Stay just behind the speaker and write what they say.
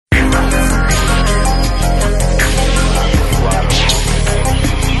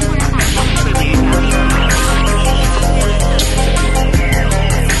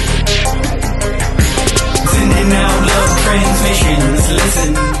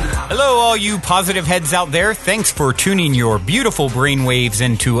Hello, all you positive heads out there. Thanks for tuning your beautiful brainwaves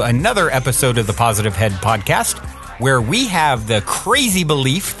into another episode of the Positive Head Podcast, where we have the crazy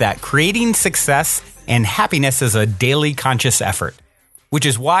belief that creating success and happiness is a daily conscious effort, which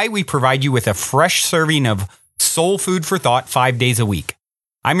is why we provide you with a fresh serving of soul food for thought 5 days a week.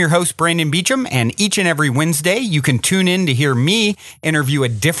 I'm your host, Brandon Beecham, and each and every Wednesday, you can tune in to hear me interview a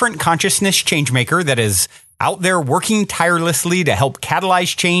different consciousness changemaker that is out there working tirelessly to help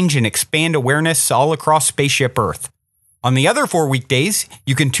catalyze change and expand awareness all across Spaceship Earth. On the other 4 weekdays,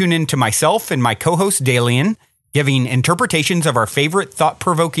 you can tune in to myself and my co-host, Dalien, giving interpretations of our favorite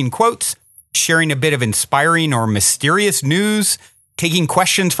thought-provoking quotes, sharing a bit of inspiring or mysterious news, taking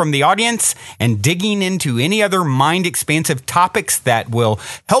questions from the audience, and digging into any other mind-expansive topics that will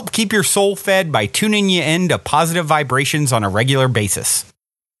help keep your soul fed by tuning you into positive vibrations on a regular basis.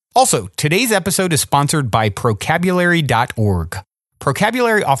 Also, today's episode is sponsored by Procabulary.org.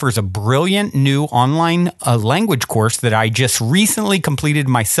 Procabulary offers a brilliant new online language course that I just recently completed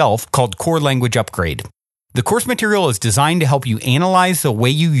myself called Core Language Upgrade. The course material is designed to help you analyze the way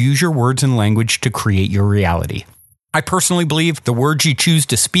you use your words and language to create your reality. I personally believe the words you choose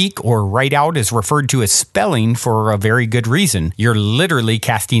to speak or write out is referred to as spelling for a very good reason. You're literally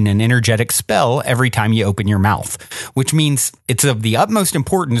casting an energetic spell every time you open your mouth, which means it's of the utmost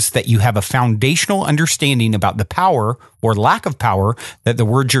importance that you have a foundational understanding about the power or lack of power that the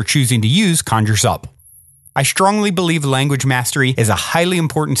words you're choosing to use conjures up. I strongly believe language mastery is a highly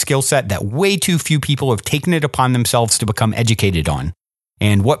important skill set that way too few people have taken it upon themselves to become educated on.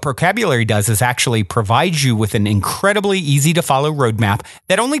 And what Procabulary does is actually provides you with an incredibly easy to follow roadmap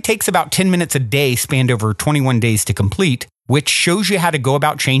that only takes about 10 minutes a day spanned over 21 days to complete, which shows you how to go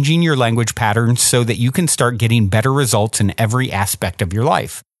about changing your language patterns so that you can start getting better results in every aspect of your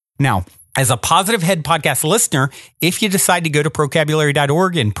life. Now, as a Positive Head Podcast listener, if you decide to go to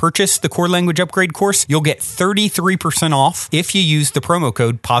Procabulary.org and purchase the Core Language Upgrade course, you'll get 33% off if you use the promo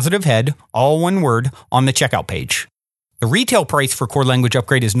code POSITIVEHEAD, all one word, on the checkout page. The retail price for Core Language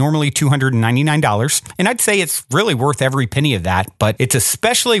Upgrade is normally $299, and I'd say it's really worth every penny of that, but it's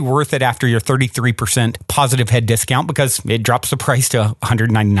especially worth it after your 33% Positive Head discount because it drops the price to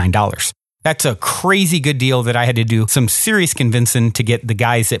 $199. That's a crazy good deal that I had to do some serious convincing to get the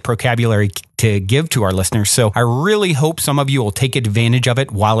guys at Procabulary to give to our listeners, so I really hope some of you will take advantage of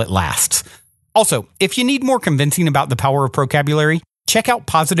it while it lasts. Also, if you need more convincing about the power of Procabulary, check out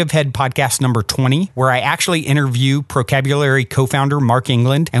Positive Head Podcast number 20, where I actually interview Procabulary co-founder Mark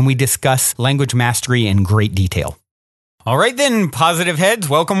England, and we discuss language mastery in great detail. All right then, Positive Heads,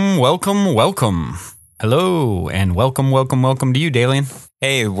 welcome. Hello, and welcome to you, Dalien.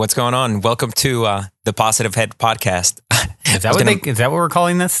 Hey, what's going on? Welcome to the Positive Head Podcast. Is that what we're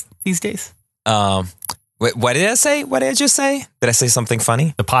calling this these days? What did I say? What did I just say? Did I say something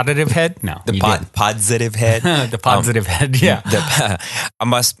funny? The Positive Head? No. The Positive Head. The Positive Head, yeah. I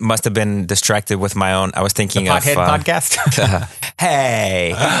must have been distracted with my own. I was thinking the of Pothead Podcast.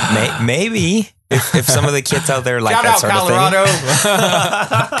 Hey, maybe if some of the kids out there like shout that out sort Colorado. of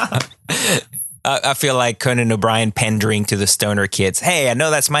thing. I feel like Conan O'Brien pandering to the stoner kids. Hey, I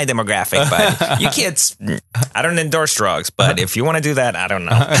know that's my demographic, but you kids, I don't endorse drugs, but if you want to do that, I don't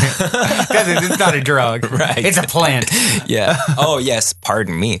know. It's not a drug. Right. It's a plant. Yeah. Oh, yes.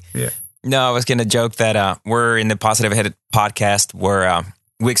 Pardon me. Yeah. No, I was going to joke that we're in the Positive Head Podcast where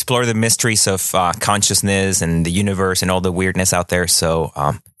we explore the mysteries of consciousness and the universe and all the weirdness out there. So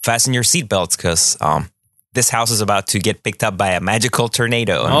fasten your seatbelts because this house is about to get picked up by a magical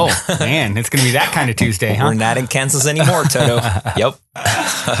tornado. Oh, man. It's going to be that kind of Tuesday, huh? We're not in Kansas anymore, Toto. Yep.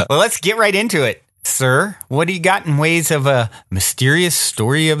 Well, let's get right into it. Sir, what do you got in ways of a mysterious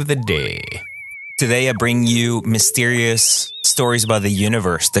story of the day? Today, I bring you mysterious stories about the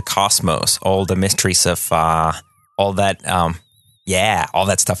universe, the cosmos, all the mysteries of all that... all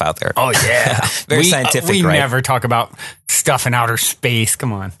that stuff out there. Oh, yeah. Very scientific, we right? We never talk about stuff in outer space.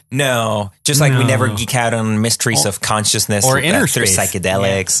 Come on. No. Just like we never geek out on mysteries of consciousness or inner through space.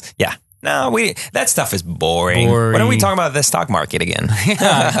 Psychedelics. Yeah. No, that stuff is boring. Why don't we talk about the stock market again?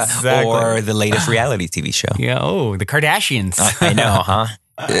 Yeah, exactly. Or the latest reality TV show. Yeah. Oh, the Kardashians. I know, huh?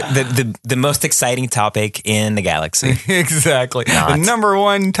 The most exciting topic in the galaxy. Exactly. The number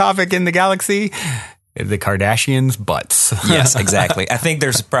one topic in the galaxy. The Kardashians' butts. Yes, exactly. I think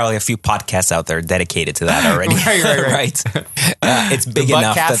there's probably a few podcasts out there dedicated to that already. Right. It's big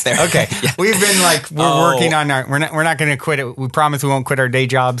enough that they're... Okay. Yeah. We've been we're working on our... We're not going to quit it. We promise we won't quit our day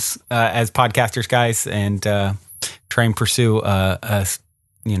jobs as podcasters, guys, and try and pursue a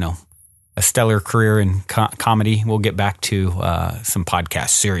stellar career in comedy. We'll get back to some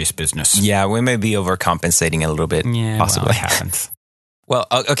podcast serious business. Yeah, we may be overcompensating a little bit. Yeah, possibly. Well, it happens. Well,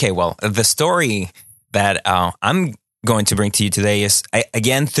 okay. Well, the story that I'm going to bring to you today is,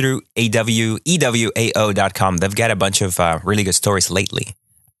 again, through EWAO.com. They've got a bunch of really good stories lately.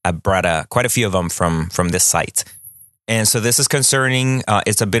 I brought quite a few of them from this site. And so this is concerning,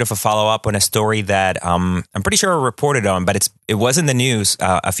 it's a bit of a follow-up on a story that I'm pretty sure I reported on, but it was in the news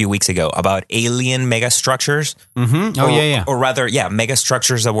a few weeks ago about alien megastructures. Mm-hmm. Oh, Or rather,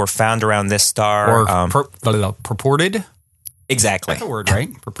 megastructures that were found around this star. Or purported? Exactly. That's a word, right?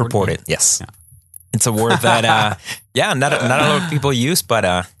 Purported, yes. Yeah. It's a word that, not a lot of people use,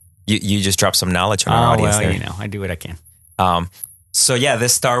 but you just drop some knowledge on our audience there. I do what I can. So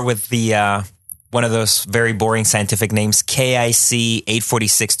this star with the one of those very boring scientific names, KIC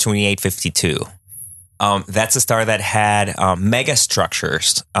 846-2852. That's a star that had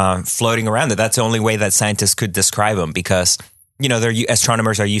megastructures floating around it. That's the only way that scientists could describe them because,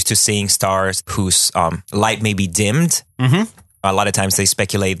 astronomers are used to seeing stars whose light may be dimmed. Mm-hmm. A lot of times they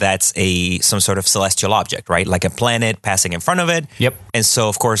speculate that's some sort of celestial object, right? Like a planet passing in front of it. Yep. And so,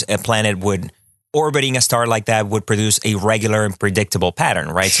 of course, a planet orbiting a star like that would produce a regular and predictable pattern,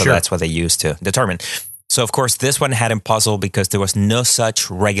 right? Sure. So that's what they use to determine. So, of course, this one had him puzzled because there was no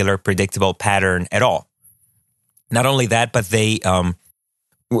such regular, predictable pattern at all. Not only that, but they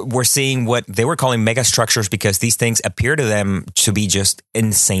were seeing what they were calling megastructures because these things appear to them to be just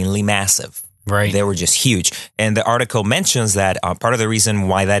insanely massive. Right. They were just huge. And the article mentions that part of the reason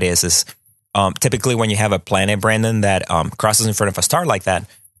why that is typically when you have a planet, Brandon, that crosses in front of a star like that,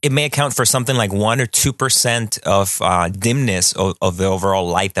 it may account for something like 1 or 2% of dimness of the overall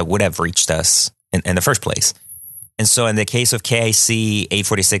light that would have reached us in the first place. And so in the case of KIC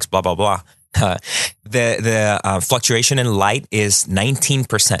 846, blah, blah, blah, the fluctuation in light is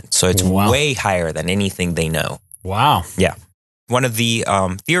 19%. So it's way higher than anything they know. Wow. Yeah. One of the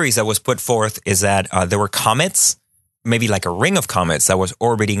theories that was put forth is that there were comets, maybe like a ring of comets that was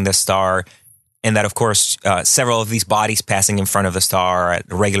orbiting the star. And that, of course, several of these bodies passing in front of the star at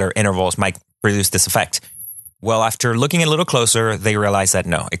regular intervals might produce this effect. Well, after looking a little closer, they realized that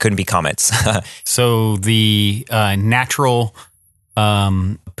no, it couldn't be comets. So the natural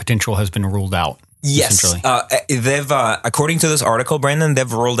potential has been ruled out. Yes. They've, according to this article, Brandon,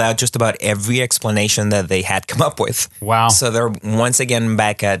 they've ruled out just about every explanation that they had come up with. Wow. So they're once again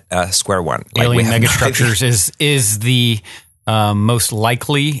back at square one. Alien megastructures is the most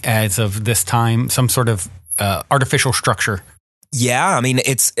likely, as of this time, some sort of artificial structure. Yeah, I mean,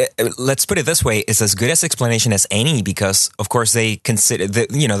 it's let's put it this way: it's as good as explanation as any because, of course, they consider that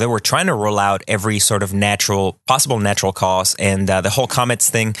they were trying to rule out every sort of possible natural cause, and the whole comets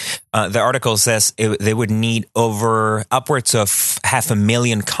thing. The article says they would need upwards of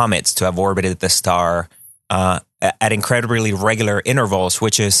 500,000 comets to have orbited the star at incredibly regular intervals,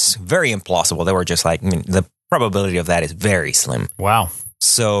 which is very implausible. They were just like the probability of that is very slim. Wow.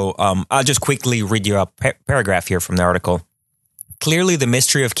 So I'll just quickly read you a paragraph here from the article. Clearly, the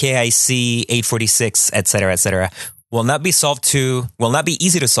mystery of KIC 846, et cetera, will not be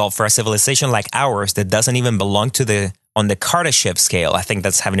easy to solve for a civilization like ours that doesn't even belong on the Kardashev scale. I think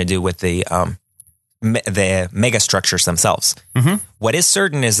that's having to do with the megastructures themselves. Mm-hmm. What is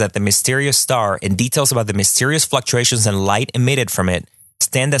certain is that the mysterious star and details about the mysterious fluctuations in light emitted from it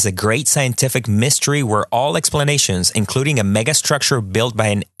stand as a great scientific mystery where all explanations, including a megastructure built by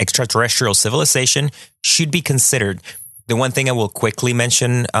an extraterrestrial civilization, should be considered. The one thing I will quickly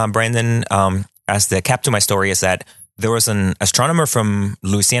mention, Brandon, as the cap to my story is that there was an astronomer from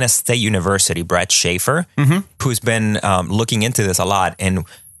Louisiana State University, Brad Schaefer, who's been looking into this a lot. And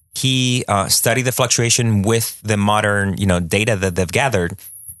he studied the fluctuation with the modern, data that they've gathered.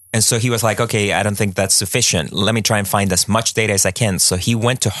 And so he was like, okay, I don't think that's sufficient. Let me try and find as much data as I can. So he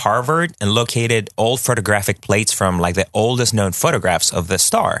went to Harvard and located old photographic plates from like the oldest known photographs of the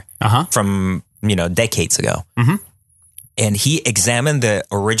star from, decades ago. Mm-hmm. And he examined the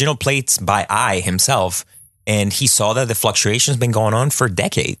original plates by eye himself. And he saw that the fluctuation's been going on for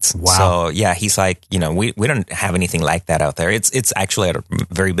decades. Wow. So yeah, he's like, we don't have anything like that out there. It's actually a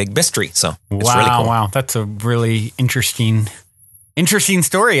very big mystery. So it's really cool. Wow. That's a really interesting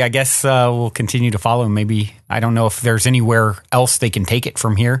story. I guess we'll continue to follow. Maybe, I don't know if there's anywhere else they can take it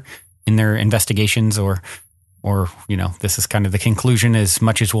from here in their investigations or this is kind of the conclusion as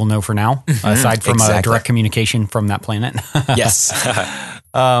much as we'll know for now, aside from a direct communication from that planet. Yes.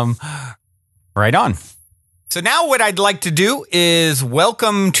 Right on. So now what I'd like to do is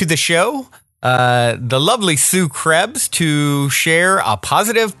welcome to the show the lovely Sue Krebs to share a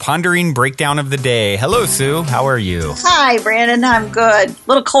positive pondering breakdown of the day. Hello, Sue. How are you? Hi, Brandon. I'm good. A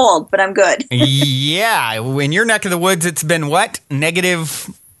little cold, but I'm good. Yeah. In your neck of the woods, it's been what? Negative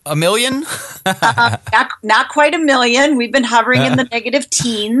a million? Not quite a million. We've been hovering in the negative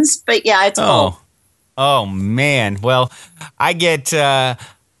teens, but yeah, it's cold. Oh man. Well, I get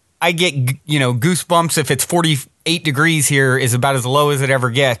goosebumps if it's 48 degrees here is about as low as it ever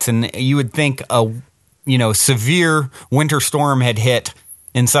gets, and you would think a severe winter storm had hit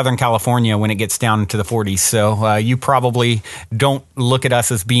in Southern California when it gets down to the 40s. So you probably don't look at us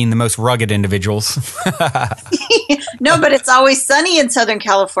as being the most rugged individuals. No, but it's always sunny in Southern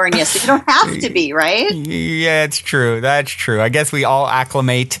California, so you don't have to be, right? Yeah, it's true. That's true. I guess we all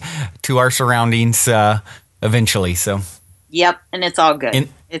acclimate to our surroundings eventually. So. Yep, and it's all good.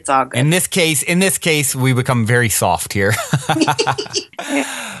 It's all good. In this case, we become very soft here.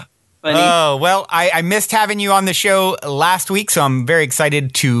 Funny. Oh, well, I missed having you on the show last week, so I'm very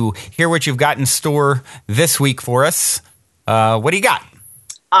excited to hear what you've got in store this week for us. What do you got?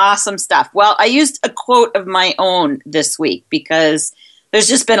 Awesome stuff. Well, I used a quote of my own this week because there's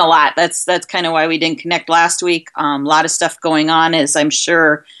just been a lot. That's kind of why we didn't connect last week. A lot of stuff going on, as I'm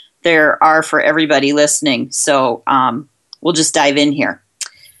sure there are for everybody listening. So we'll just dive in here.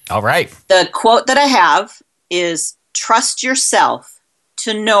 All right. The quote that I have is, "Trust yourself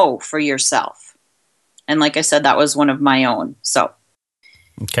to know for yourself." And like I said, that was one of my own. So,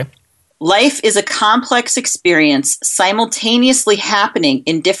 okay. Life is a complex experience simultaneously happening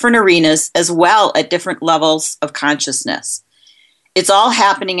in different arenas as well at different levels of consciousness. It's all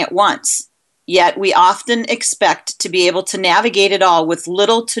happening at once, yet we often expect to be able to navigate it all with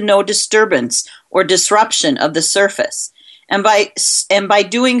little to no disturbance or disruption of the surface. And by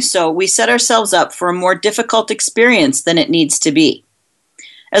doing so, we set ourselves up for a more difficult experience than it needs to be.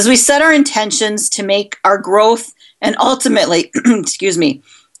 As we set our intentions to make our growth and ultimately,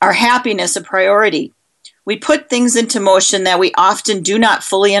 our happiness a priority, we put things into motion that we often do not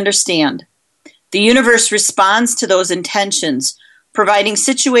fully understand. The universe responds to those intentions, providing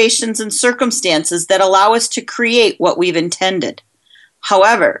situations and circumstances that allow us to create what we've intended.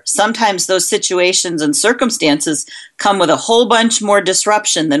 However, sometimes those situations and circumstances come with a whole bunch more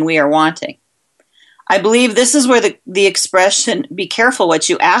disruption than we are wanting. I believe this is where the expression, "be careful what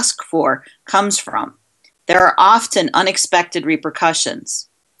you ask for," comes from. There are often unexpected repercussions.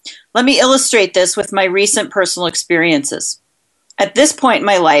 Let me illustrate this with my recent personal experiences. At this point in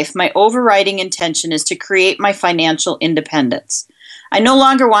my life, my overriding intention is to create my financial independence. I no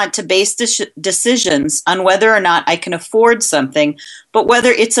longer want to base decisions on whether or not I can afford something, but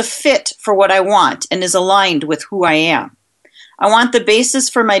whether it's a fit for what I want and is aligned with who I am. I want the basis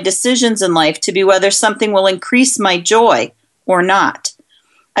for my decisions in life to be whether something will increase my joy or not.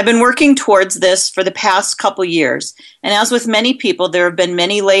 I've been working towards this for the past couple years, and as with many people, there have been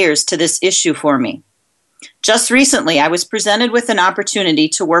many layers to this issue for me. Just recently, I was presented with an opportunity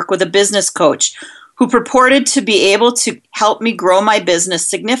to work with a business coach who purported to be able to help me grow my business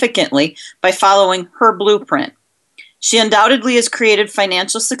significantly by following her blueprint. She undoubtedly has created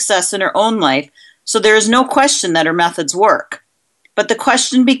financial success in her own life, so there is no question that her methods work. But the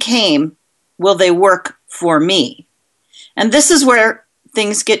question became, will they work for me? And this is where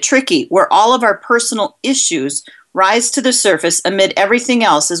things get tricky, where all of our personal issues rise to the surface amid everything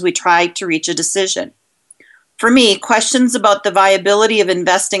else as we try to reach a decision. For me, questions about the viability of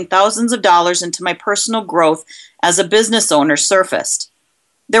investing thousands of dollars into my personal growth as a business owner surfaced.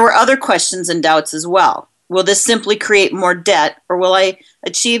 There were other questions and doubts as well. Will this simply create more debt, or will I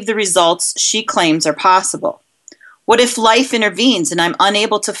achieve the results she claims are possible? What if life intervenes and I'm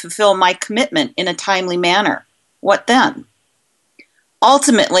unable to fulfill my commitment in a timely manner? What then?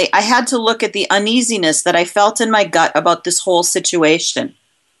 Ultimately, I had to look at the uneasiness that I felt in my gut about this whole situation.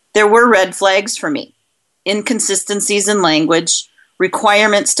 There were red flags for me. Inconsistencies in language,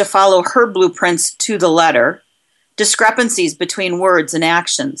 requirements to follow her blueprints to the letter, discrepancies between words and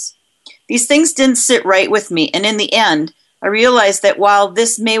actions. These things didn't sit right with me, and in the end, I realized that while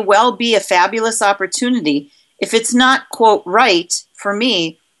this may well be a fabulous opportunity, if it's not, quote, right for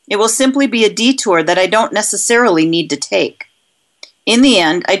me, it will simply be a detour that I don't necessarily need to take. In the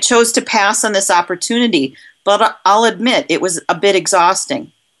end, I chose to pass on this opportunity, but I'll admit it was a bit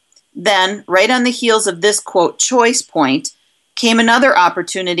exhausting. Then, right on the heels of this, quote, choice point, came another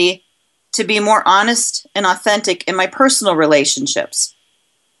opportunity to be more honest and authentic in my personal relationships.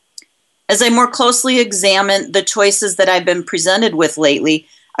 As I more closely examine the choices that I've been presented with lately,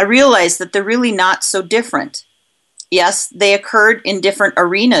 I realized that they're really not so different. Yes, they occurred in different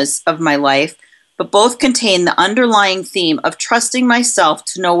arenas of my life, but both contain the underlying theme of trusting myself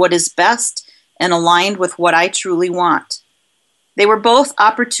to know what is best and aligned with what I truly want. They were both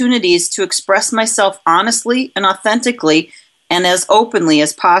opportunities to express myself honestly and authentically and as openly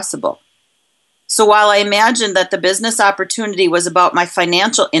as possible. So while I imagined that the business opportunity was about my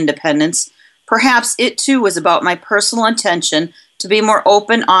financial independence, perhaps it too was about my personal intention to be more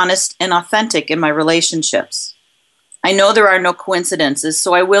open, honest, and authentic in my relationships. I know there are no coincidences,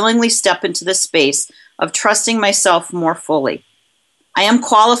 so I willingly step into the space of trusting myself more fully. I am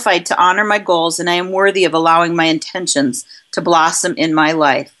qualified to honor my goals, and I am worthy of allowing my intentions to blossom in my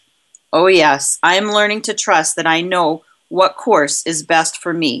life. Oh yes, I am learning to trust that I know what course is best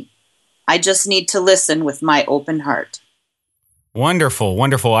for me. I just need to listen with my open heart. Wonderful,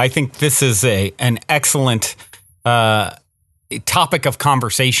 wonderful. I think this is an excellent topic of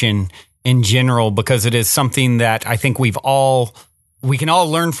conversation in general, because it is something that I think we can all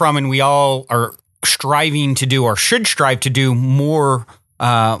learn from, and we all are striving to do, or should strive to do more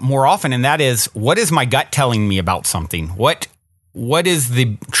often. And that is, what is my gut telling me about something? What is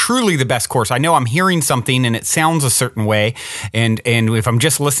truly the best course? I know I'm hearing something and it sounds a certain way, and if I'm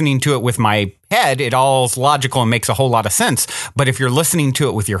just listening to it with my head, it all's logical and makes a whole lot of sense. But if you're listening to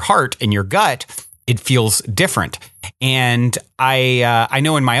it with your heart and your gut, it feels different. And I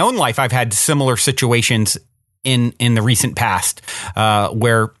know in my own life, I've had similar situations in the recent past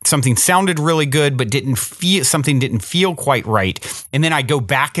where something sounded really good, but something didn't feel quite right. And then I go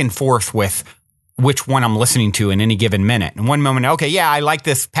back and forth with which one I'm listening to in any given minute. In one moment, okay, yeah, I like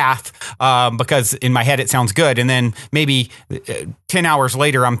this path because in my head it sounds good. And then maybe 10 hours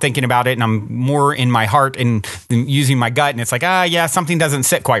later, I'm thinking about it and I'm more in my heart and using my gut. And it's like, yeah, something doesn't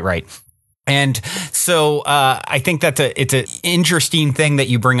sit quite right. And so I think that it's an interesting thing that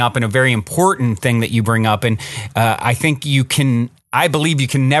you bring up, and a very important thing that you bring up. And I believe you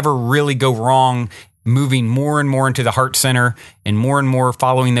can never really go wrong moving more and more into the heart center and more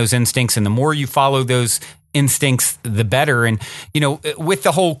following those instincts. And the more you follow those instincts, the better. And, with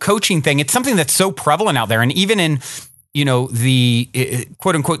the whole coaching thing, it's something that's so prevalent out there. And even in, the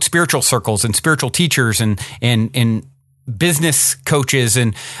quote unquote spiritual circles and spiritual teachers and business coaches.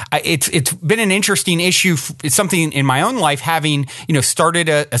 And it's been an interesting issue. It's something in my own life, having, started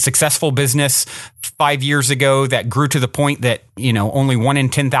a successful business 5 years ago that grew to the point that, only 1 in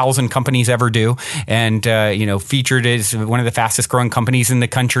 10,000 companies ever do. And, featured as one of the fastest growing companies in the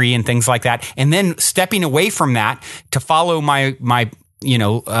country and things like that. And then stepping away from that to follow my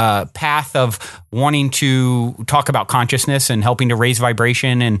path of wanting to talk about consciousness and helping to raise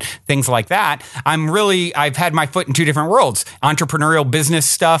vibration and things like that. I've had my foot in two different worlds: entrepreneurial business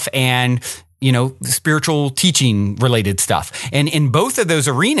stuff and, spiritual teaching related stuff. And in both of those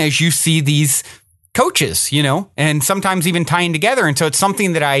arenas, you see these coaches, and sometimes even tying together. And so it's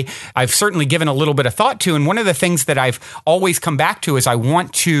something that I've certainly given a little bit of thought to. And one of the things that I've always come back to is I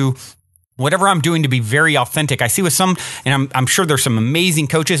want to, whatever I'm doing, to be very authentic. I see with some, and I'm sure there's some amazing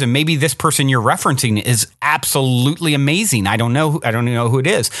coaches, and maybe this person you're referencing is absolutely amazing. I don't know who it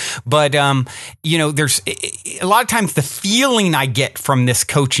is, but there's a lot of times the feeling I get from this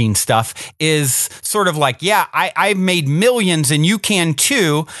coaching stuff is sort of like, yeah, I've made millions and you can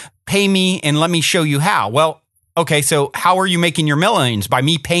too. Pay me and let me show you how. Well, okay, so how are you making your millions? By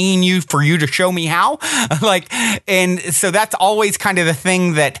me paying you for you to show me how? And so that's always kind of the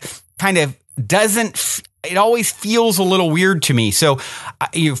thing that kind of it always feels a little weird to me. So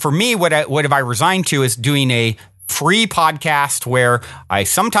for me, what have I resigned to is doing a free podcast where I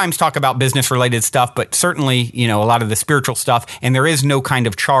sometimes talk about business related stuff, but certainly, a lot of the spiritual stuff, and there is no kind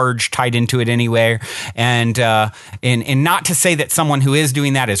of charge tied into it anywhere. And not to say that someone who is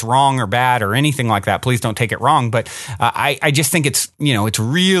doing that is wrong or bad or anything like that. Please don't take it wrong. But I just think it's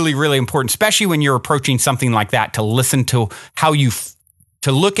really, really important, especially when you're approaching something like that, to listen to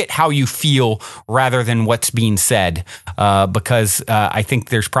to look at how you feel rather than what's being said, because I think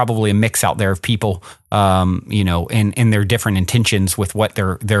there's probably a mix out there of people, and their different intentions with what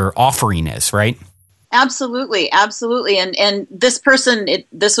their offering is, right? Absolutely. And this person,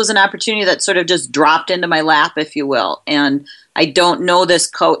 this was an opportunity that sort of just dropped into my lap, if you will. And I don't know this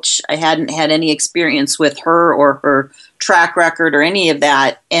coach. I hadn't had any experience with her or her track record or any of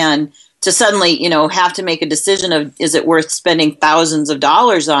that. And to suddenly, have to make a decision of, is it worth spending thousands of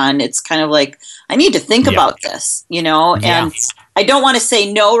dollars on? It's kind of like, I need to think about this, and I don't want to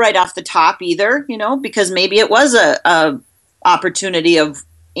say no right off the top either, because maybe it was a opportunity of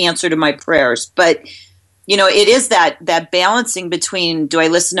answer to my prayers. But, it is that balancing between, do I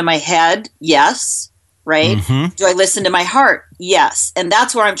listen to my head? Yes. Right. Mm-hmm. Do I listen to my heart? Yes. And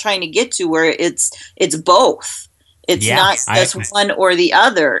that's where I'm trying to get to, where it's both. It's not just one or the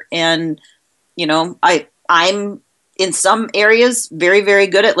other. And, I'm in some areas very, very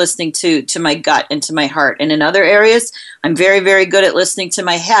good at listening to my gut and to my heart. And in other areas, I'm very, very good at listening to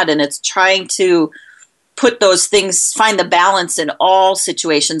my head. And it's trying to put those things, find the balance in all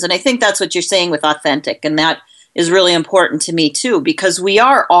situations. And I think that's what you're saying with authentic. And that is really important to me too, because we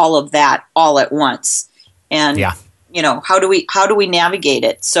are all of that all at once. And, how do we navigate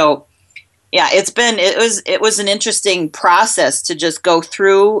it? So yeah, it was an interesting process to just go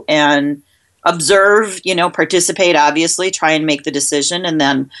through and observe, participate, obviously, try and make the decision, and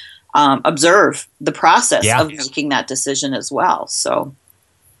then observe the process of making that decision as well. So,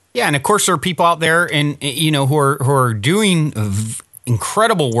 yeah, and of course there are people out there, and who are doing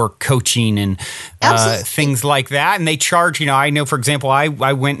incredible work coaching and things like that, and they charge. I know, for example, I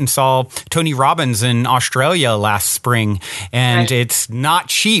went and saw Tony Robbins in Australia last spring, and it's not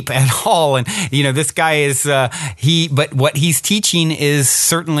cheap at all. And this guy is but what he's teaching is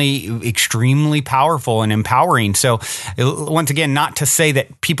certainly extremely powerful and empowering. So once again, not to say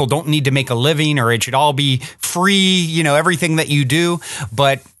that people don't need to make a living or it should all be free, everything that you do,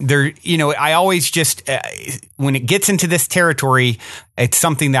 but there, I always just when it gets into this territory, it's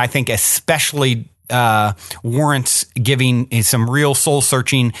something that I think especially warrants giving some real soul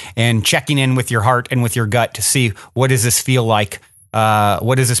searching and checking in with your heart and with your gut to see, what does this feel like?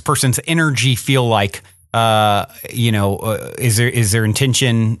 What does this person's energy feel like? Is their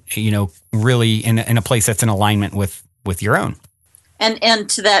intention, really in a place that's in alignment with your own? And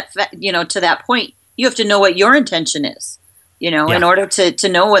to that point, you have to know what your intention is. In order to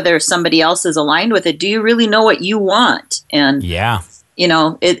know whether somebody else is aligned with it. Do you really know what you want? And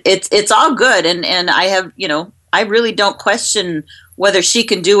it's all good. And I have, I really don't question whether she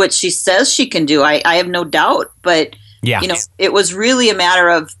can do what she says she can do. I have no doubt. But it was really a matter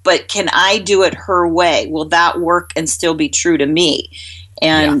of, but can I do it her way? Will that work and still be true to me?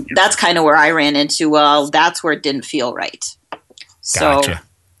 And that's kind of where I ran into. Well, that's where it didn't feel right. Gotcha.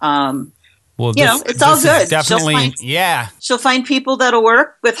 So, well, it's all good. Definitely, she'll find people that'll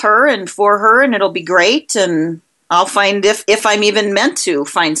work with her and for her, and it'll be great. And I'll find if I'm even meant to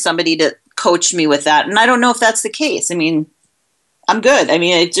find somebody to coach me with that. And I don't know if that's the case. I mean, I'm good. I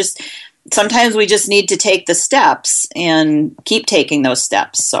mean, sometimes we just need to take the steps and keep taking those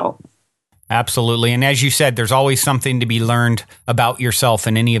steps. So. Absolutely. And as you said, there's always something to be learned about yourself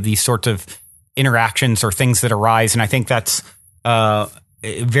in any of these sorts of interactions or things that arise. And I think that's,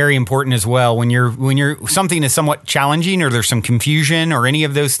 very important as well when you're something is somewhat challenging or there's some confusion or any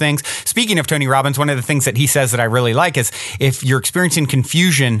of those things. Speaking of Tony Robbins, one of the things that he says that I really like is if you're experiencing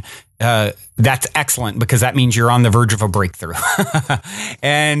confusion, that's excellent because that means you're on the verge of a breakthrough.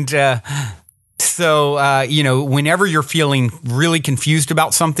 And so whenever you're feeling really confused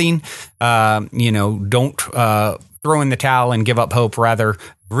about something, don't throw in the towel and give up hope. Rather,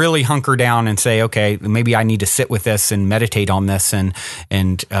 really hunker down and say, okay, maybe I need to sit with this and meditate on this and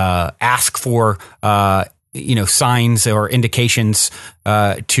ask for, signs or indications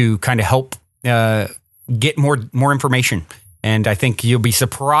to kind of help get more information. And I think you'll be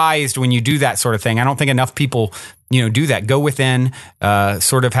surprised when you do that sort of thing. I don't think enough people, do that. Go within,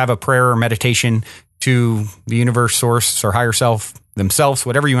 sort of have a prayer or meditation to the universe, source, or higher self, themselves,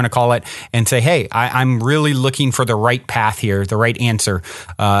 whatever you want to call it, and say, hey, I'm really looking for the right path here, the right answer.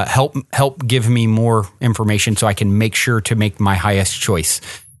 Help give me more information so I can make sure to make my highest choice.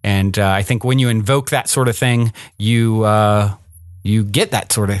 And I think when you invoke that sort of thing, you get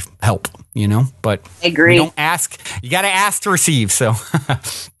that sort of help, But I agree. You don't ask, you got to ask to receive. So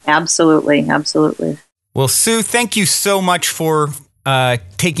Absolutely. Well, Sue, thank you so much for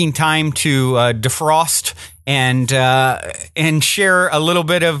taking time to defrost and share a little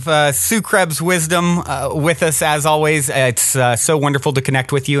bit of Sue Krebs' wisdom with us, as always. It's so wonderful to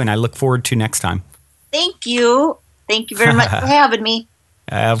connect with you, and I look forward to next time. Thank you. Thank you very much for having me.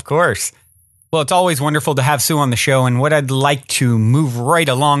 Of course. Well, it's always wonderful to have Sue on the show, and what I'd like to move right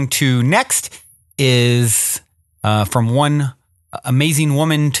along to next is from one amazing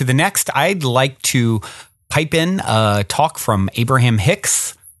woman to the next. I'd like to pipe in a talk from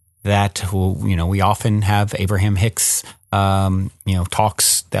Abraham-Hicks that, we often have Abraham-Hicks,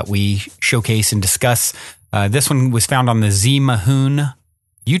 talks that we showcase and discuss. This one was found on the Z Mahoon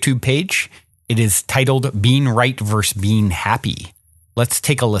YouTube page. It is titled Being Right versus Being Happy. Let's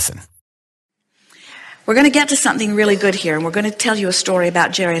take a listen. We're going to get to something really good here, and we're going to tell you a story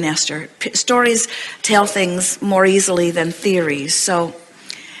about Jerry and Esther. Stories tell things more easily than theories.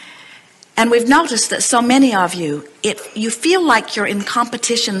 And we've noticed that so many of you, you feel like you're in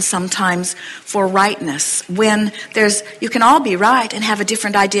competition sometimes for rightness when you can all be right and have a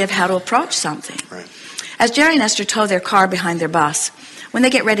different idea of how to approach something. Right. As Jerry and Esther tow their car behind their bus, when they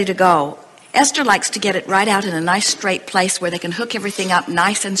get ready to go, Esther likes to get it right out in a nice straight place where they can hook everything up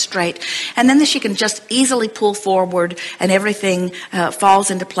nice and straight. And then she can just easily pull forward and everything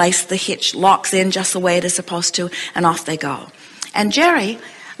falls into place. The hitch locks in just the way it is supposed to, and off they go. And Jerry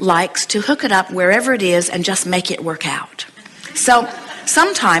likes to hook it up wherever it is and just make it work out. So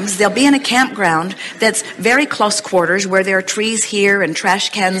sometimes they'll be in a campground that's very close quarters where there are trees here and trash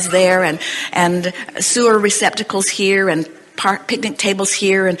cans there and sewer receptacles here and picnic tables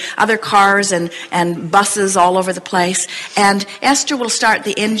here and other cars and buses all over the place. And Esther will start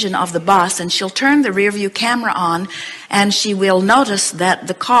the engine of the bus and she'll turn the rear view camera on and she will notice that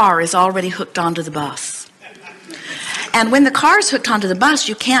the car is already hooked onto the bus. And when the car is hooked onto the bus,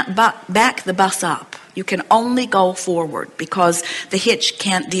 you can't back the bus up. You can only go forward because the hitch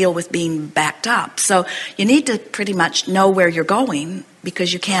can't deal with being backed up. So you need to pretty much know where you're going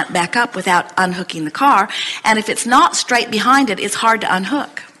because you can't back up without unhooking the car. And if it's not straight behind it, it's hard to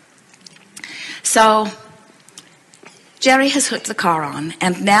unhook. So Jerry has hooked the car on,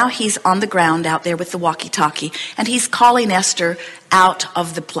 and now he's on the ground out there with the walkie-talkie, and he's calling Esther out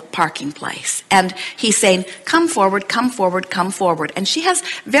of the parking place. And he's saying, come forward, come forward, come forward. And she has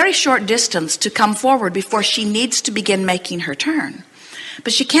very short distance to come forward before she needs to begin making her turn.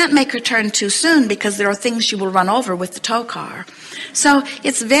 But she can't make her turn too soon because there are things she will run over with the tow car. So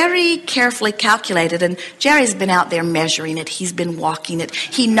it's very carefully calculated, and Jerry's been out there measuring it. He's been walking it.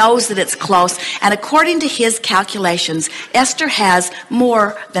 He knows that it's close, and according to his calculations, Esther has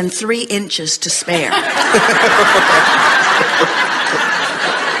more than 3 inches to spare.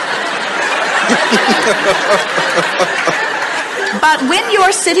 But when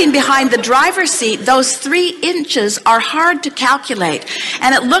you're sitting behind the driver's seat, those 3 inches are hard to calculate.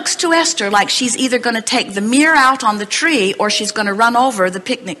 And it looks to Esther like she's either going to take the mirror out on the tree or she's going to run over the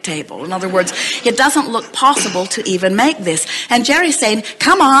picnic table. In other words, it doesn't look possible to even make this. And Jerry's saying,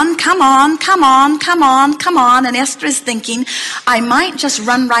 come on, come on, come on, come on, come on. And Esther is thinking, I might just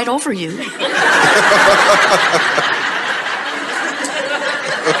run right over you.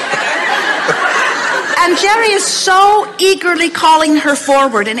 And Jerry is so eagerly calling her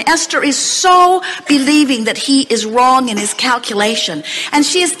forward, and Esther is so believing that he is wrong in his calculation. And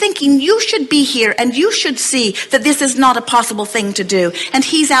she is thinking, you should be here, and you should see that this is not a possible thing to do. And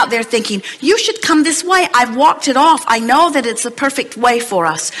he's out there thinking, you should come this way. I've walked it off. I know that it's a perfect way for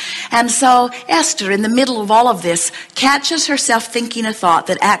us. And so Esther, in the middle of all of this, catches herself thinking a thought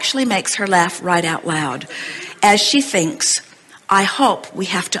that actually makes her laugh right out loud. As she thinks, I hope we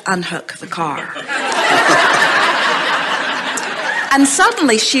have to unhook the car. And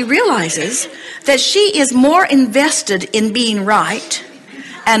suddenly she realizes that she is more invested in being right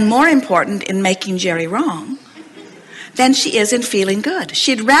and more important in making Jerry wrong than she is in feeling good.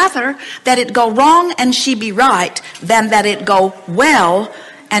 She'd rather that it go wrong and she be right than that it go well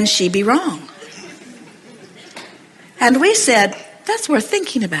and she be wrong. And we said, that's worth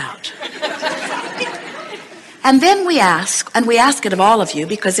thinking about. And then we ask it of all of you,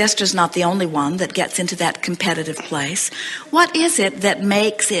 because Esther's not the only one that gets into that competitive place. What is it that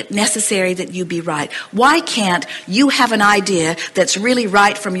makes it necessary that you be right? Why can't you have an idea that's really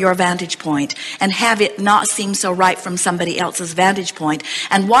right from your vantage point and have it not seem so right from somebody else's vantage point?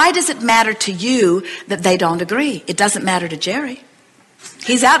 And why does it matter to you that they don't agree? It doesn't matter to Jerry.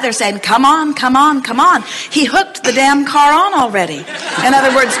 He's out there saying, come on, come on, come on. He hooked the damn car on already. In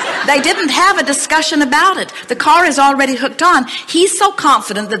other words, they didn't have a discussion about it. The car is already hooked on. He's so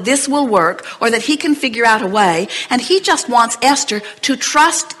confident that this will work or that he can figure out a way, and he just wants Esther to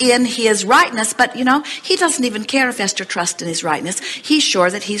trust in his rightness. But, you know, he doesn't even care if Esther trusts in his rightness. He's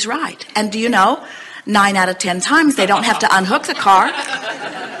sure that he's right. And do you know, 9 out of 10 times they don't have to unhook the car.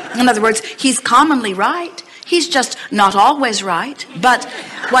 In other words, he's commonly right. He's just not always right. But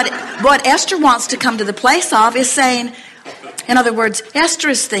what Esther wants to come to the place of is saying, in other words, Esther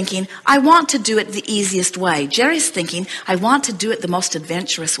is thinking, I want to do it the easiest way. Jerry's thinking, I want to do it the most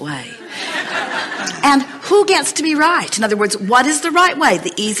adventurous way. And who gets to be right? In other words, what is the right way?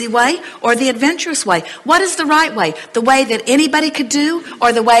 The easy way or the adventurous way? What is the right way? The way that anybody could do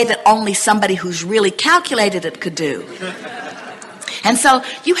or the way that only somebody who's really calculated it could do? And so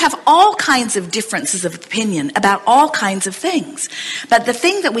you have all kinds of differences of opinion about all kinds of things. But the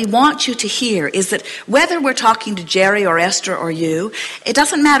thing that we want you to hear is that whether we're talking to Jerry or Esther or you, it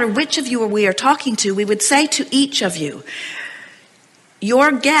doesn't matter which of you we are talking to, we would say to each of you,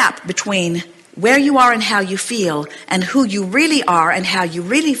 your gap between where you are and how you feel and who you really are and how you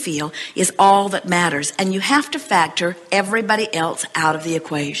really feel is all that matters. And you have to factor everybody else out of the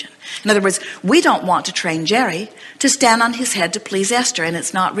equation. In other words, we don't want to train Jerry to stand on his head to please Esther, and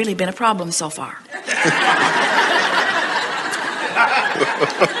it's not really been a problem so far.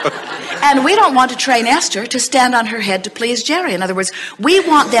 And we don't want to train Esther to stand on her head to please Jerry. In other words, we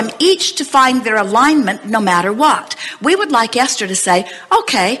want them each to find their alignment no matter what. We would like Esther to say,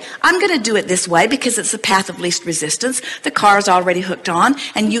 okay, I'm going to do it this way because it's the path of least resistance. The car's already hooked on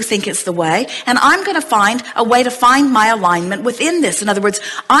and you think it's the way. And I'm going to find a way to find my alignment within this. In other words,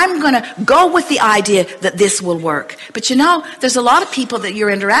 I'm going to go with the idea that this will work. But you know, there's a lot of people that you're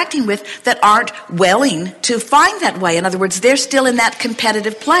interacting with that aren't willing to find that way. In other words, they're still in that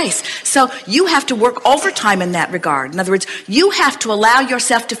competitive place. So you have to work overtime in that regard. In other words, you have to allow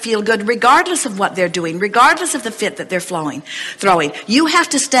yourself to feel good regardless of what they're doing, regardless of the fit that they're throwing. You have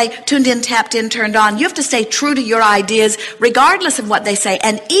to stay tuned in, tapped in, turned on. You have to stay true to your ideas regardless of what they say.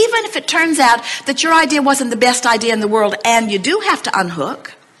 And even if it turns out that your idea wasn't the best idea in the world and you do have to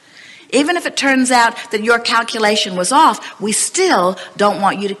unhook, even if it turns out that your calculation was off, we still don't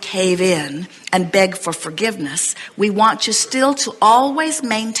want you to cave in and beg for forgiveness. We want you still to always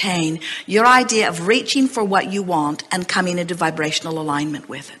maintain your idea of reaching for what you want and coming into vibrational alignment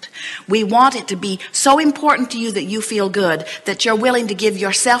with it. We want it to be so important to you that you feel good, that you're willing to give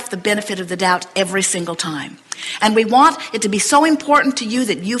yourself the benefit of the doubt every single time. And we want it to be so important to you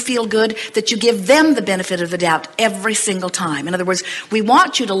that you feel good, that you give them the benefit of the doubt every single time. In other words, we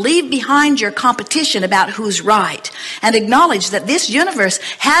want you to leave behind your competition about who's right and acknowledge that this universe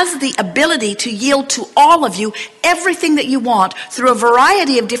has the ability to yield to all of you everything that you want through a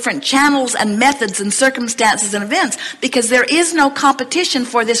variety of different channels and methods and circumstances and events, because there is no competition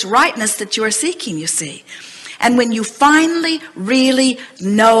for this rightness that you are seeking, you see. And when you finally really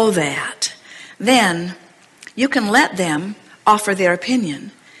know that, then you can let them offer their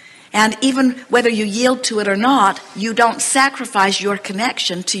opinion. And even whether you yield to it or not, you don't sacrifice your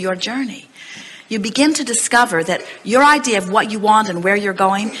connection to your journey. You begin to discover that your idea of what you want and where you're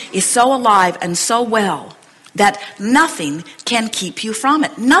going is so alive and so well that nothing can keep you from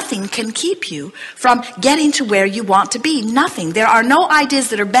it. Nothing can keep you from getting to where you want to be. Nothing. There are no ideas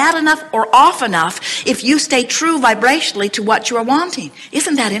that are bad enough or off enough if you stay true vibrationally to what you are wanting.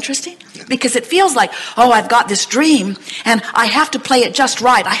 Isn't that interesting? Because it feels like, oh, I've got this dream and I have to play it just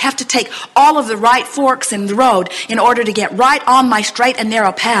right. I have to take all of the right forks in the road in order to get right on my straight and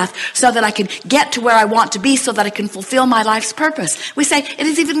narrow path so that I can get to where I want to be, so that I can fulfill my life's purpose. We say it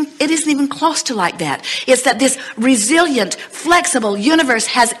isn't even close to like that. It's that this resilient, flexible universe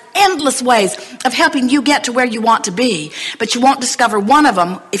has endless ways of helping you get to where you want to be, but you won't discover one of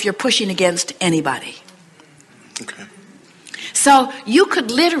them if you're pushing against anybody. Okay. So you could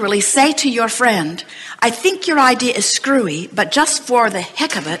literally say to your friend, I think your idea is screwy, but just for the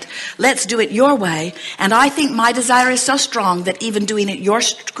heck of it, let's do it your way. And I think my desire is so strong that even doing it your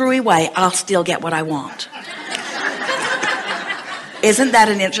screwy way, I'll still get what I want. Isn't that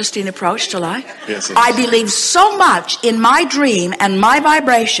an interesting approach to life? Yes, it is. I believe so much in my dream and my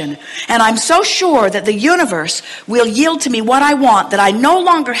vibration, and I'm so sure that the universe will yield to me what I want, that I no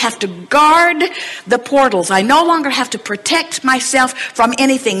longer have to guard the portals. I no longer have to protect myself from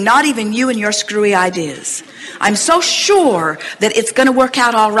anything, not even you and your screwy ideas. I'm so sure that it's going to work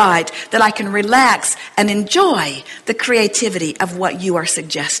out all right that I can relax and enjoy the creativity of what you are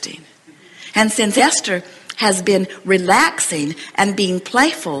suggesting. And since Esther has been relaxing and being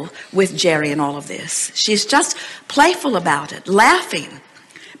playful with Jerry and all of this, she's just playful about it, laughing,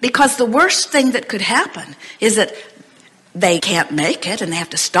 because the worst thing that could happen is that they can't make it and they have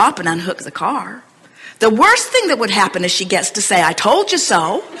to stop and unhook the car. The worst thing that would happen is she gets to say, I told you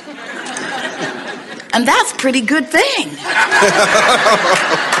so. And that's a pretty good thing.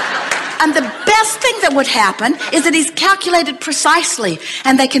 And the best thing that would happen is that he's calculated precisely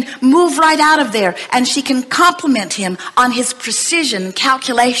and they can move right out of there, and she can compliment him on his precision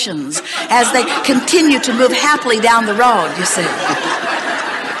calculations as they continue to move happily down the road, you see.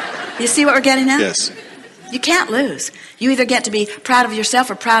 You see what we're getting at? Yes. You can't lose. You either get to be proud of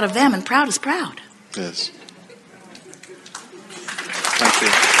yourself or proud of them, and proud is proud. Yes. Thank you.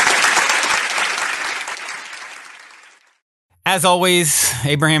 As always,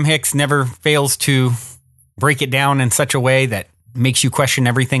 Abraham-Hicks never fails to break it down in such a way that makes you question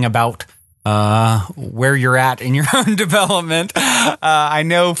everything about where you're at in your own development. I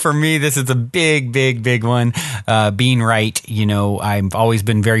know for me, this is a big, big, big one. Being right. You know, I've always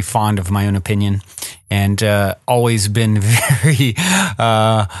been very fond of my own opinion, and always been very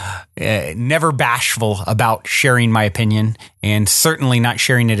never bashful about sharing my opinion, and certainly not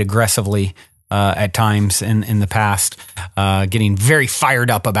sharing it aggressively. At times in the past, getting very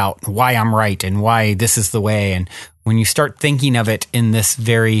fired up about why I'm right and why this is the way. And when you start thinking of it in this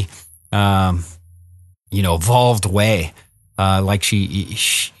very, evolved way, like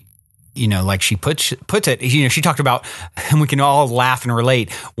she like she puts it, she talked about, and we can all laugh and relate,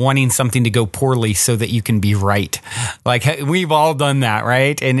 wanting something to go poorly so that you can be right. Like we've all done that,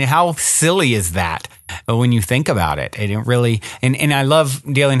 right? And how silly is that when you think about it? It really, and I love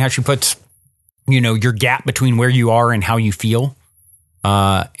Dalien how she puts, your gap between where you are and how you feel,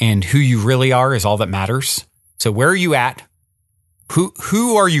 and who you really are is all that matters. So where are you at?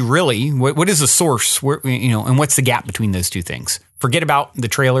 Who are you really? What is the source? Where, and what's the gap between those two things? Forget about the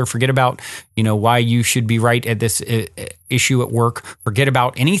trailer. Forget about, why you should be right at this issue at work. Forget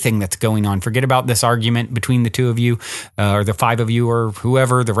about anything that's going on. Forget about this argument between the two of you, or the five of you, or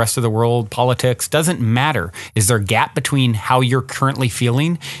whoever, the rest of the world, politics. Doesn't matter. Is there a gap between how you're currently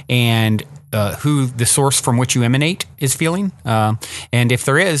feeling and who the source from which you emanate is feeling? And if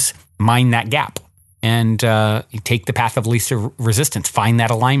there is, mind that gap. And you take the path of least resistance. Find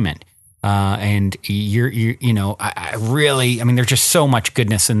that alignment, and I really, there's just so much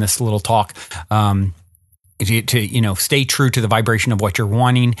goodness in this little talk. To stay true to the vibration of what you're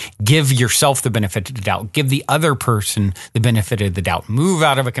wanting. Give yourself the benefit of the doubt. Give the other person the benefit of the doubt. Move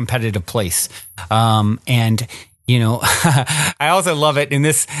out of a competitive place, and. I also love it. And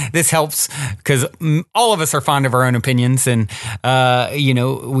this helps because all of us are fond of our own opinions. And,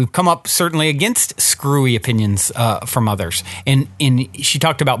 we've come up certainly against screwy opinions from others. And she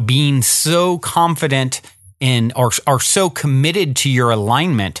talked about being so confident in or so committed to your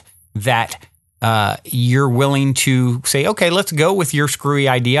alignment that you're willing to say, okay, let's go with your screwy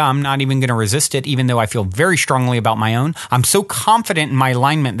idea. I'm not even going to resist it, even though I feel very strongly about my own. I'm so confident in my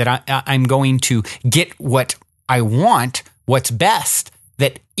alignment that I'm going to get what I want, what's best,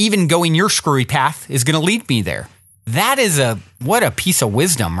 that even going your screwy path is going to lead me there. That is what a piece of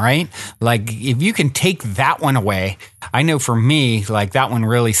wisdom, right? Like if you can take that one away, I know for me, like that one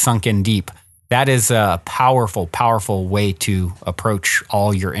really sunk in deep. That is a powerful, powerful way to approach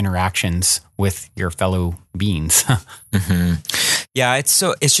all your interactions with your fellow beings. Mm-hmm. Yeah, it's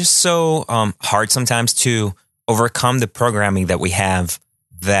just so hard sometimes to overcome the programming that we have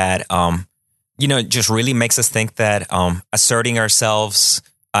that just really makes us think that asserting ourselves,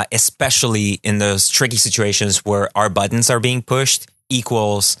 especially in those tricky situations where our buttons are being pushed,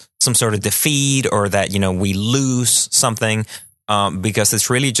 equals some sort of defeat or that, we lose something, because it's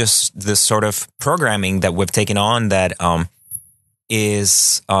really just this sort of programming that we've taken on that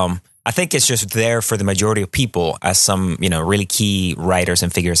is, I think it's just there for the majority of people, as some, really key writers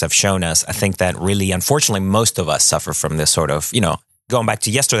and figures have shown us. I think that really, unfortunately, most of us suffer from this sort of, going back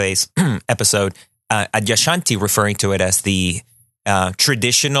to yesterday's episode, Adyashanti referring to it as the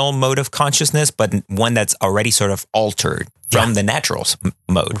traditional mode of consciousness, but one that's already sort of altered from the natural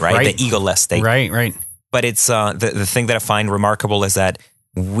mode, right? The ego-less state. Right. But it's the thing that I find remarkable is that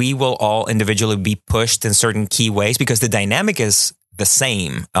we will all individually be pushed in certain key ways because the dynamic is the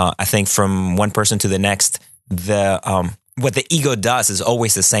same. I think from one person to the next, what the ego does is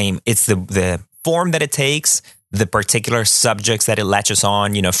always the same. It's the form that it takes, the particular subjects that it latches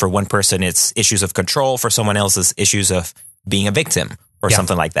on. For one person, it's issues of control. For someone else, it's issues of being a victim or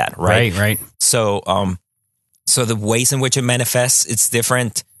something like that, right? Right. So the ways in which it manifests, it's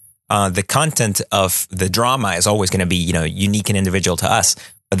different. The content of the drama is always going to be, unique and individual to us,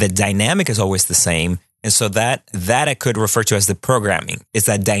 but the dynamic is always the same. And so that I could refer to as the programming. It's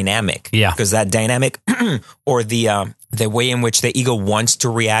that dynamic. Yeah. Because that dynamic or the way in which the ego wants to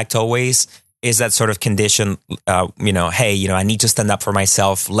react always is that sort of condition, hey, I need to stand up for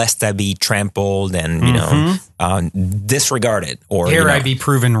myself lest I be trampled and, disregarded. Or dare I be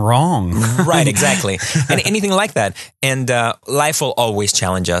proven wrong. Right, exactly. And anything like that. And life will always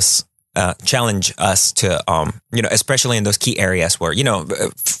challenge us to, especially in those key areas where,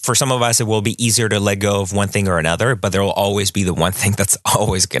 for some of us, it will be easier to let go of one thing or another, but there will always be the one thing that's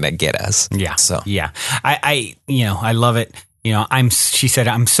always going to get us. Yeah. So, yeah, I love it. She said,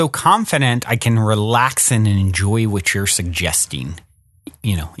 I'm so confident I can relax and enjoy what you're suggesting.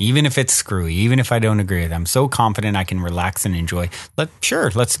 Even if it's screwy, even if I don't agree with it, I'm so confident I can relax and enjoy.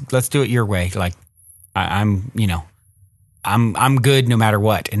 Let's do it your way. Like I'm good no matter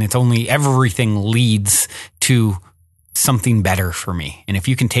what. And it's only everything leads to something better for me. And if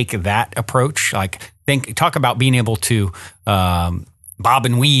you can take that approach, talk about being able to, bob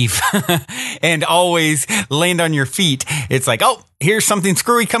and weave and always land on your feet. It's like, oh, here's something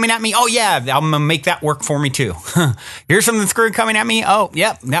screwy coming at me. Oh yeah, I'm going to make that work for me too. Here's something screwy coming at me. Oh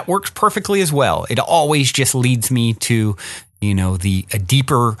yeah, that works perfectly as well. It always just leads me to, a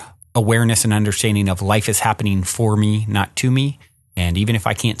deeper awareness and understanding of life is happening for me, not to me. And even if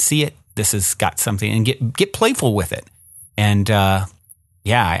I can't see it, this has got something, and get playful with it. And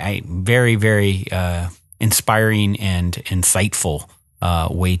I very, very inspiring and insightful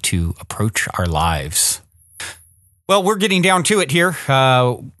way to approach our lives. Well, we're getting down to it here.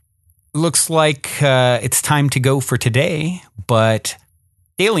 Looks like it's time to go for today. But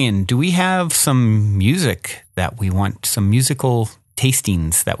Dalien, do we have some music that we want, some musical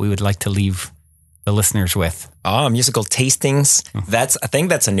tastings that we would like to leave the listeners with? Oh, musical tastings. I think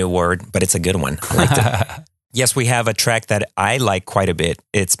that's a new word, but it's a good one. I liked it. Yes, we have a track that I like quite a bit.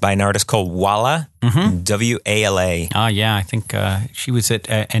 It's by an artist called Wala, W-A-L-A. Oh, yeah. I think she was at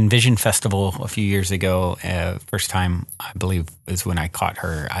Envision Festival a few years ago. First time, I believe, is when I caught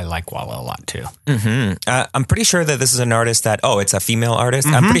her. I like Wala a lot, too. I'm pretty sure that this is an artist that, it's a female artist.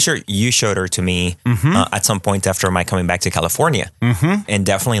 I'm pretty sure you showed her to me at some point after my coming back to California and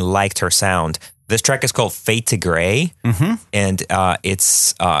definitely liked her sound. This track is called Fade to Gray, and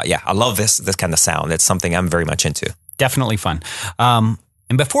it's, I love this kind of sound. It's something I'm very much into. Definitely fun. And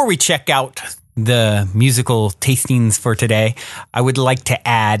before we check out the musical tastings for today, I would like to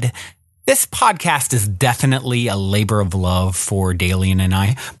add, this podcast is definitely a labor of love for Dalien and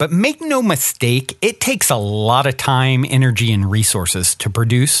I, but make no mistake, it takes a lot of time, energy, and resources to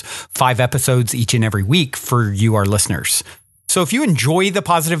produce 5 episodes each and every week for you, our listeners. So if you enjoy the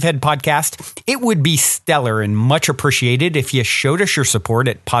Positive Head podcast, it would be stellar and much appreciated if you showed us your support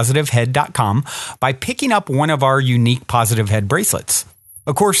at positivehead.com by picking up one of our unique Positive Head bracelets.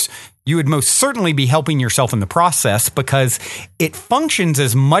 Of course, you would most certainly be helping yourself in the process because it functions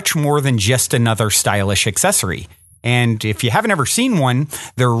as much more than just another stylish accessory. And if you haven't ever seen one,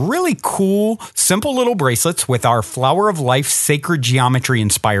 they're really cool, simple little bracelets with our Flower of Life sacred geometry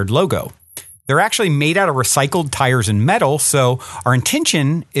inspired logo. They're actually made out of recycled tires and metal, so our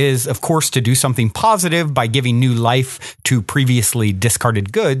intention is, of course, to do something positive by giving new life to previously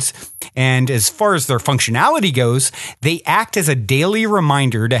discarded goods. And as far as their functionality goes, they act as a daily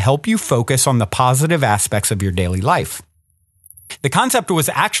reminder to help you focus on the positive aspects of your daily life. The concept was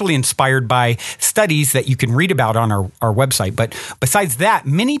actually inspired by studies that you can read about on our website. But besides that,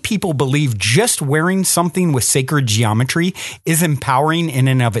 many people believe just wearing something with sacred geometry is empowering in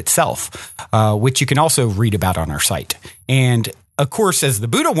and of itself, which you can also read about on our site. And of course, as the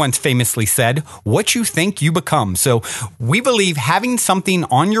Buddha once famously said, what you think you become. So we believe having something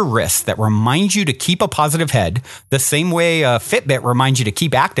on your wrist that reminds you to keep a positive head, the same way a Fitbit reminds you to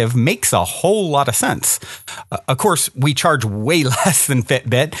keep active, makes a whole lot of sense. Of course, we charge way less than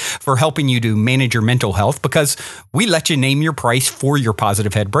Fitbit for helping you to manage your mental health because we let you name your price for your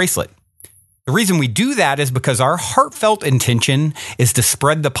positive head bracelet. The reason we do that is because our heartfelt intention is to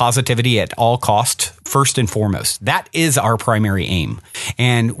spread the positivity at all costs, first and foremost. That is our primary aim.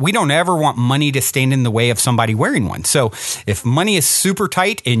 And we don't ever want money to stand in the way of somebody wearing one. So if money is super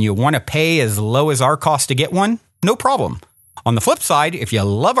tight and you want to pay as low as our cost to get one, no problem. On the flip side, if you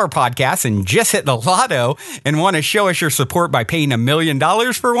love our podcast and just hit the lotto and want to show us your support by paying $1 million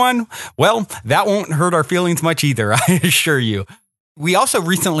for one, well, that won't hurt our feelings much either, I assure you. We also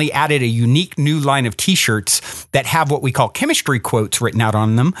recently added a unique new line of t-shirts that have what we call chemistry quotes written out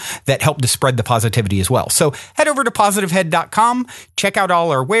on them that help to spread the positivity as well. So head over to positivehead.com, check out all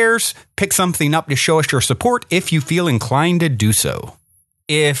our wares, pick something up to show us your support if you feel inclined to do so.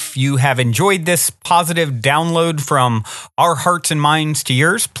 If you have enjoyed this positive download from our hearts and minds to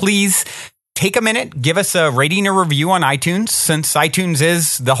yours, please take a minute, give us a rating or review on iTunes, since iTunes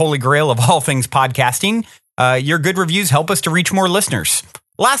is the holy grail of all things podcasting. Your good reviews help us to reach more listeners.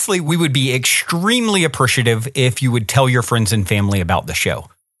 Lastly, we would be extremely appreciative if you would tell your friends and family about the show.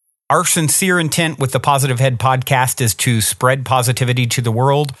 Our sincere intent with the Positive Head podcast is to spread positivity to the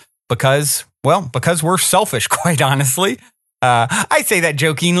world because we're selfish, quite honestly. I say that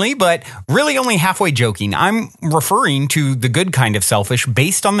jokingly, but really only halfway joking. I'm referring to the good kind of selfish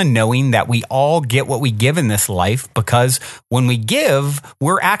based on the knowing that we all get what we give in this life, because when we give,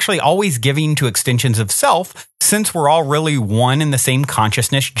 we're actually always giving to extensions of self, since we're all really one in the same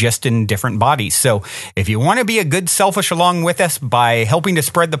consciousness, just in different bodies. So if you want to be a good selfish along with us by helping to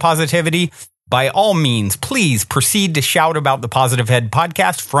spread the positivity, by all means, please proceed to shout about the Positive Head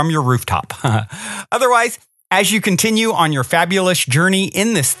podcast from your rooftop. Otherwise, as you continue on your fabulous journey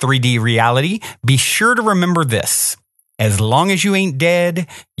in this 3D reality, be sure to remember this. As long as you ain't dead,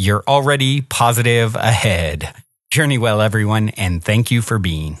 you're already positive ahead. Journey well, everyone, and thank you for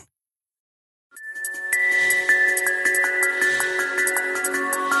being.